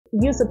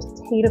use a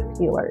potato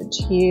peeler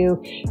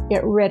to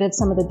get rid of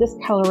some of the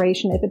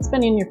discoloration. If it's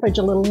been in your fridge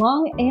a little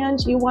long and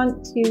you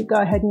want to go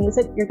ahead and use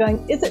it, you're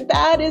going, is it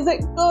bad? Is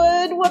it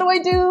good? What do I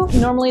do?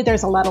 Normally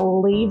there's a lot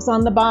of leaves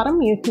on the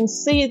bottom. You can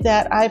see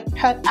that I've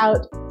cut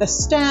out the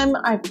stem.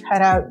 I've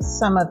cut out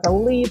some of the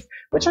leaves,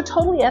 which are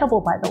totally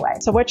edible, by the way.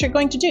 So what you're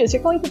going to do is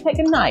you're going to take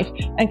a knife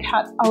and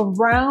cut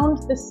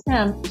around the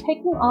stem,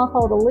 taking off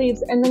all the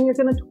leaves, and then you're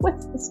going to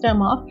twist the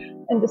stem off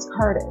and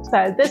discard it.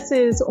 So this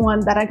is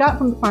one that I got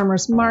from the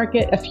farmer's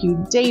market a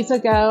few days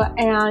ago,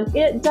 and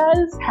it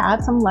does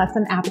have some less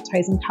than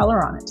appetizing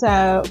color on it.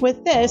 So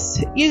with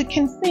this, you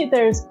can see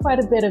there's quite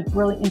a bit of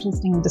really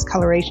interesting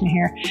discoloration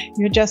here.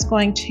 You're just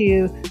going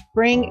to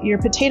bring your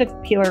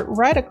potato peeler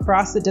right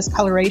across the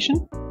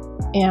discoloration,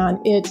 and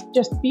it's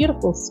just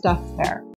beautiful stuff there.